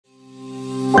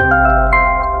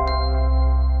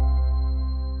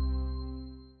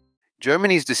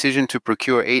Germany's decision to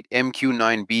procure 8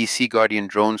 MQ-9B SeaGuardian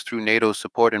drones through NATO's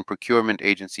Support and Procurement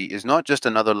Agency is not just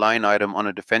another line item on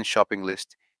a defense shopping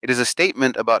list. It is a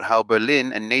statement about how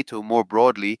Berlin and NATO more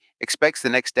broadly expects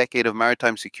the next decade of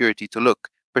maritime security to look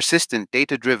persistent,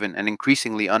 data-driven, and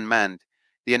increasingly unmanned.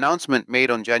 The announcement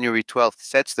made on January 12th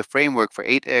sets the framework for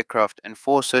 8 aircraft and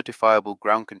 4 certifiable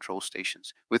ground control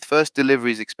stations, with first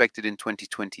deliveries expected in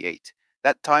 2028.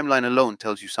 That timeline alone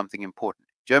tells you something important.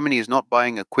 Germany is not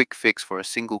buying a quick fix for a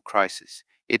single crisis.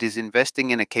 It is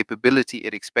investing in a capability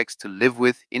it expects to live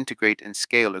with, integrate, and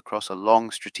scale across a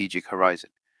long strategic horizon.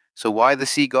 So, why the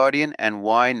Sea Guardian and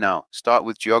why now? Start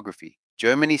with geography.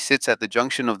 Germany sits at the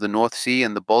junction of the North Sea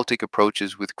and the Baltic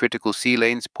approaches with critical sea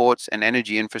lanes, ports, and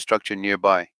energy infrastructure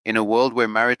nearby. In a world where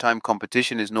maritime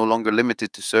competition is no longer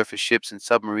limited to surface ships and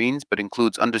submarines, but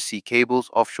includes undersea cables,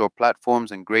 offshore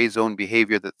platforms, and gray zone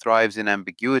behavior that thrives in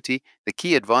ambiguity, the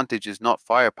key advantage is not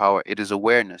firepower, it is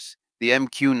awareness. The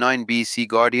MQ-9B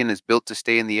SeaGuardian is built to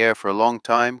stay in the air for a long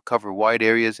time, cover wide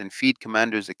areas, and feed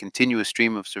commanders a continuous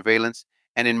stream of surveillance.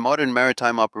 And in modern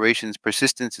maritime operations,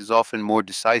 persistence is often more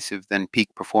decisive than peak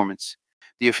performance.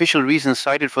 The official reasons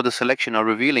cited for the selection are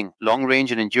revealing: long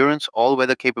range and endurance, all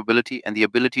weather capability, and the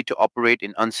ability to operate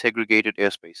in unsegregated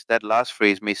airspace. That last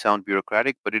phrase may sound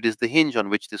bureaucratic, but it is the hinge on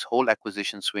which this whole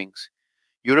acquisition swings.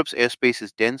 Europe's airspace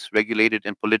is dense, regulated,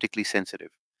 and politically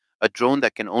sensitive. A drone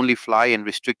that can only fly in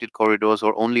restricted corridors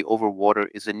or only over water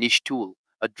is a niche tool.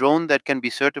 A drone that can be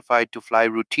certified to fly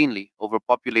routinely over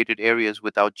populated areas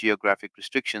without geographic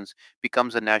restrictions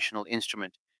becomes a national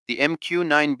instrument. The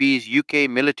MQ-9B's UK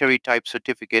military type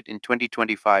certificate in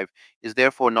 2025 is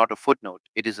therefore not a footnote.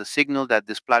 It is a signal that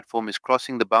this platform is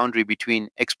crossing the boundary between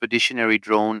expeditionary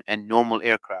drone and normal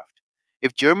aircraft.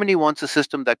 If Germany wants a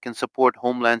system that can support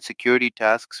homeland security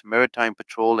tasks, maritime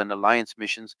patrol, and alliance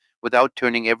missions without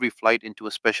turning every flight into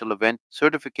a special event,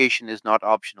 certification is not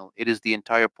optional, it is the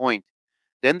entire point.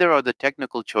 Then there are the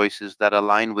technical choices that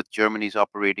align with Germany's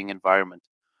operating environment.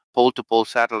 Pole to pole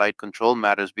satellite control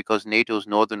matters because NATO's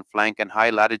northern flank and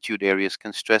high latitude areas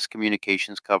can stress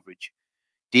communications coverage.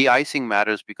 De icing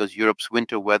matters because Europe's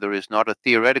winter weather is not a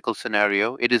theoretical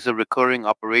scenario, it is a recurring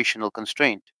operational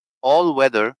constraint. All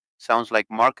weather sounds like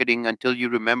marketing until you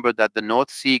remember that the North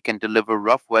Sea can deliver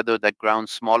rough weather that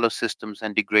grounds smaller systems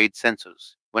and degrades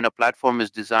sensors. When a platform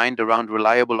is designed around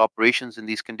reliable operations in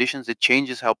these conditions, it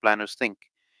changes how planners think.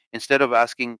 Instead of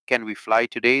asking, can we fly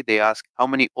today? They ask, how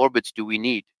many orbits do we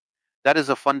need? That is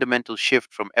a fundamental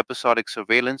shift from episodic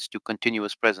surveillance to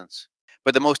continuous presence.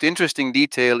 But the most interesting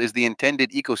detail is the intended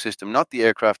ecosystem, not the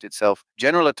aircraft itself.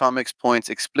 General Atomics points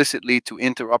explicitly to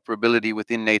interoperability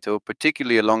within NATO,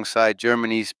 particularly alongside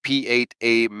Germany's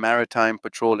P-8A maritime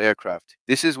patrol aircraft.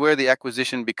 This is where the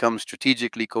acquisition becomes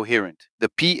strategically coherent. The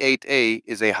P-8A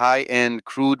is a high-end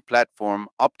crewed platform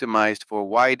optimized for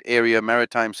wide-area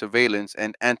maritime surveillance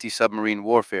and anti-submarine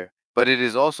warfare, but it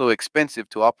is also expensive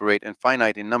to operate and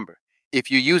finite in number. If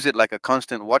you use it like a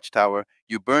constant watchtower,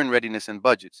 you burn readiness and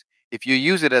budgets. If you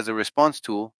use it as a response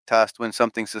tool, tasked when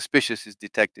something suspicious is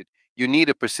detected, you need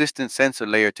a persistent sensor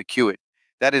layer to cue it.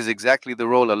 That is exactly the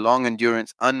role a long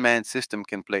endurance unmanned system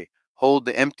can play. Hold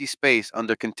the empty space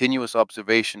under continuous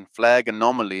observation, flag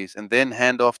anomalies, and then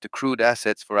hand off to crewed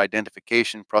assets for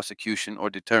identification, prosecution, or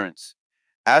deterrence.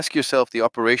 Ask yourself the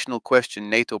operational question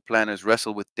NATO planners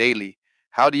wrestle with daily: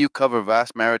 how do you cover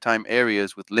vast maritime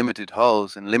areas with limited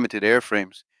hulls and limited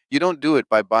airframes? You don't do it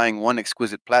by buying one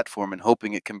exquisite platform and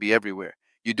hoping it can be everywhere.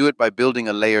 You do it by building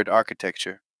a layered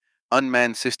architecture.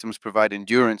 Unmanned systems provide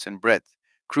endurance and breadth.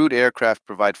 Crewed aircraft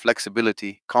provide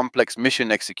flexibility, complex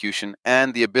mission execution,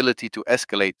 and the ability to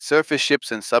escalate. Surface ships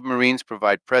and submarines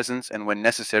provide presence and, when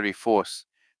necessary, force.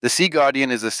 The Sea Guardian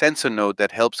is a sensor node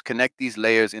that helps connect these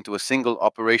layers into a single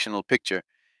operational picture.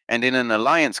 And in an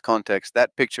alliance context,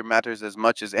 that picture matters as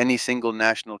much as any single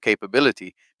national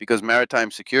capability, because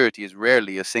maritime security is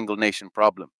rarely a single nation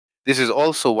problem. This is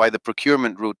also why the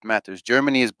procurement route matters.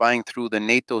 Germany is buying through the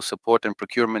NATO Support and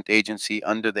Procurement Agency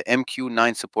under the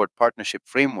MQ-9 Support Partnership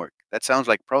framework. That sounds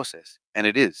like process, and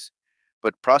it is.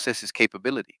 But process is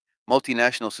capability.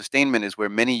 Multinational sustainment is where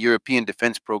many European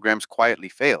defense programs quietly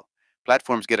fail.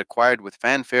 Platforms get acquired with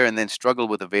fanfare and then struggle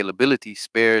with availability,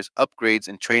 spares, upgrades,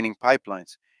 and training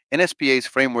pipelines. NSPA's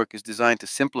framework is designed to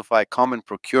simplify common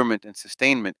procurement and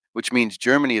sustainment, which means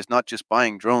Germany is not just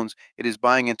buying drones, it is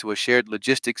buying into a shared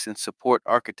logistics and support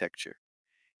architecture.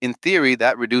 In theory,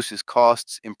 that reduces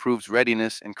costs, improves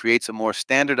readiness, and creates a more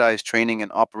standardized training and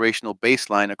operational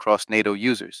baseline across NATO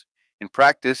users. In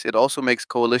practice, it also makes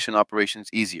coalition operations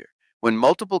easier. When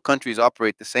multiple countries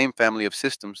operate the same family of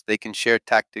systems, they can share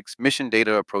tactics, mission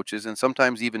data approaches, and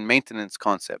sometimes even maintenance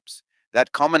concepts.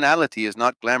 That commonality is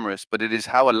not glamorous, but it is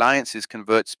how alliances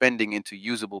convert spending into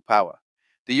usable power.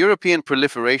 The European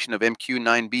proliferation of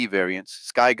MQ-9B variants,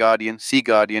 Sky Guardian, Sea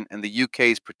Guardian, and the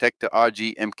UK's Protector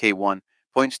RG MK-1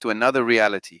 points to another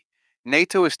reality.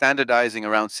 NATO is standardizing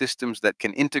around systems that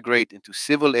can integrate into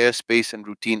civil airspace and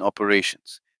routine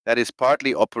operations. That is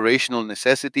partly operational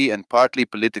necessity and partly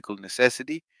political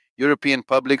necessity. European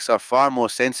publics are far more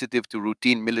sensitive to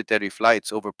routine military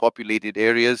flights over populated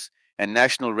areas, and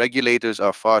national regulators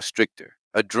are far stricter.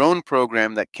 A drone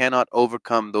program that cannot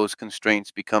overcome those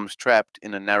constraints becomes trapped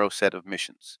in a narrow set of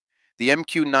missions. The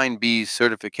MQ-9B's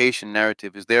certification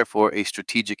narrative is therefore a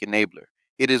strategic enabler.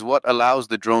 It is what allows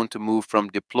the drone to move from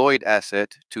deployed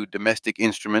asset to domestic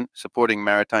instrument, supporting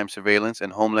maritime surveillance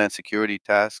and homeland security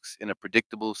tasks in a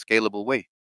predictable, scalable way.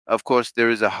 Of course,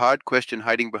 there is a hard question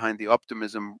hiding behind the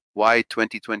optimism: why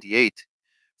 2028?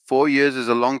 4 years is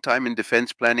a long time in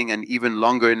defense planning and even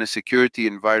longer in a security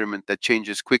environment that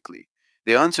changes quickly.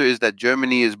 The answer is that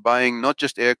Germany is buying not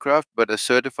just aircraft, but a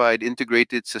certified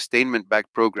integrated sustainment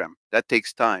backed program. That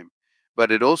takes time.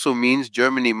 But it also means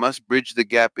Germany must bridge the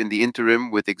gap in the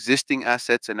interim with existing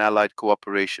assets and allied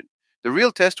cooperation. The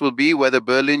real test will be whether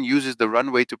Berlin uses the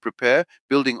runway to prepare,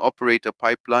 building operator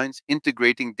pipelines,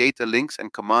 integrating data links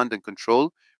and command and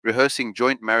control, rehearsing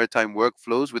joint maritime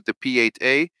workflows with the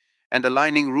P8A, and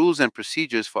aligning rules and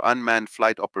procedures for unmanned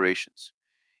flight operations.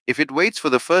 If it waits for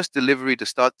the first delivery to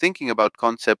start thinking about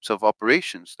concepts of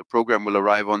operations, the program will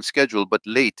arrive on schedule but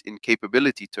late in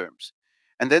capability terms.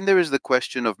 And then there is the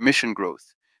question of mission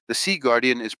growth. The Sea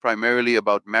Guardian is primarily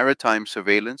about maritime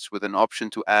surveillance with an option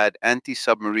to add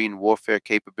anti-submarine warfare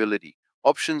capability.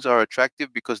 Options are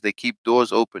attractive because they keep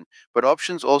doors open, but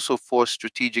options also force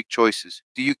strategic choices.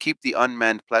 Do you keep the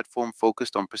unmanned platform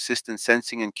focused on persistent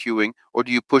sensing and queuing, or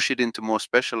do you push it into more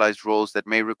specialized roles that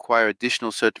may require additional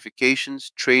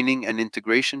certifications, training, and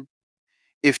integration?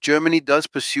 If Germany does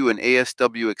pursue an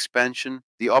ASW expansion,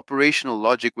 the operational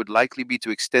logic would likely be to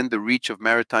extend the reach of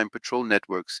maritime patrol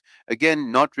networks,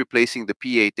 again, not replacing the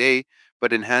P8A,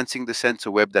 but enhancing the sensor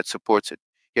web that supports it.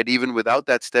 Yet even without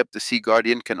that step, the Sea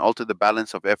Guardian can alter the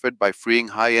balance of effort by freeing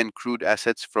high-end crewed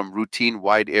assets from routine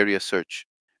wide-area search.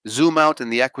 Zoom out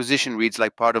and the acquisition reads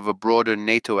like part of a broader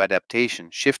NATO adaptation,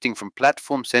 shifting from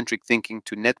platform-centric thinking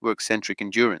to network-centric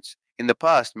endurance. In the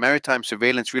past, maritime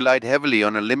surveillance relied heavily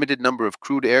on a limited number of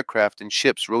crewed aircraft and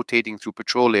ships rotating through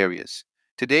patrol areas.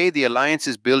 Today, the alliance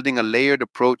is building a layered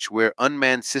approach where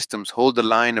unmanned systems hold the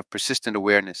line of persistent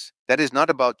awareness. That is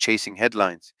not about chasing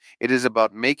headlines. It is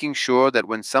about making sure that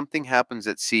when something happens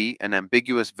at sea, an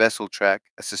ambiguous vessel track,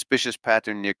 a suspicious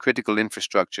pattern near critical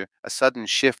infrastructure, a sudden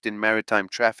shift in maritime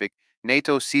traffic,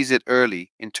 NATO sees it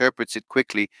early, interprets it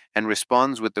quickly, and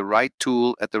responds with the right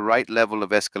tool at the right level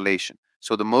of escalation.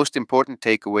 So the most important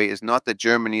takeaway is not that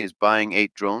Germany is buying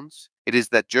 8 drones. It is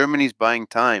that Germany is buying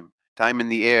time. Time in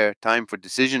the air, time for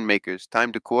decision makers,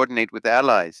 time to coordinate with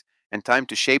allies, and time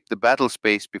to shape the battle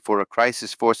space before a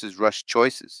crisis forces rush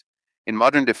choices. In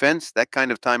modern defense, that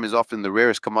kind of time is often the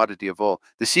rarest commodity of all.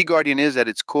 The Sea Guardian is, at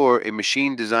its core, a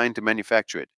machine designed to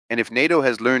manufacture it. And if NATO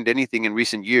has learned anything in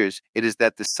recent years, it is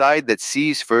that the side that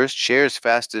sees first, shares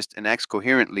fastest, and acts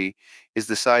coherently is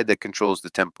the side that controls the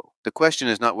tempo. The question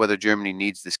is not whether Germany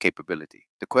needs this capability.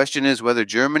 The question is whether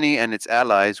Germany and its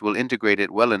allies will integrate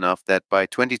it well enough that by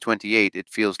 2028 it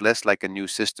feels less like a new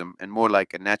system and more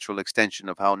like a natural extension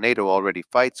of how NATO already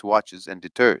fights, watches, and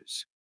deters.